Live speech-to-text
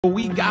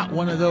We got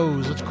one of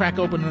those. Let's crack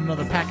open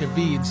another pack of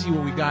V and see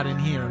what we got in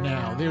here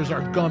now. There's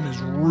our gum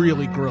is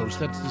really gross.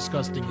 That's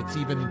disgusting. It's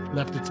even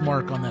left its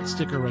mark on that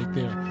sticker right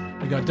there.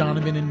 We got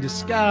Donovan in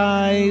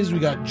disguise. We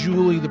got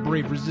Julie, the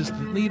brave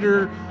resistant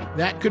leader.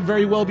 That could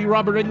very well be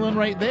Robert Englund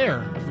right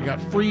there. We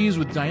got Freeze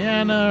with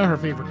Diana, her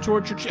favorite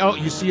torture. Oh,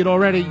 you see it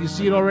already. You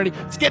see it already.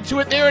 Let's get to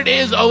it. There it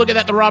is. Oh, look at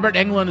that. The Robert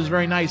Englund is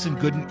very nice and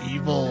good and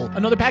evil.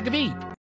 Another pack of V.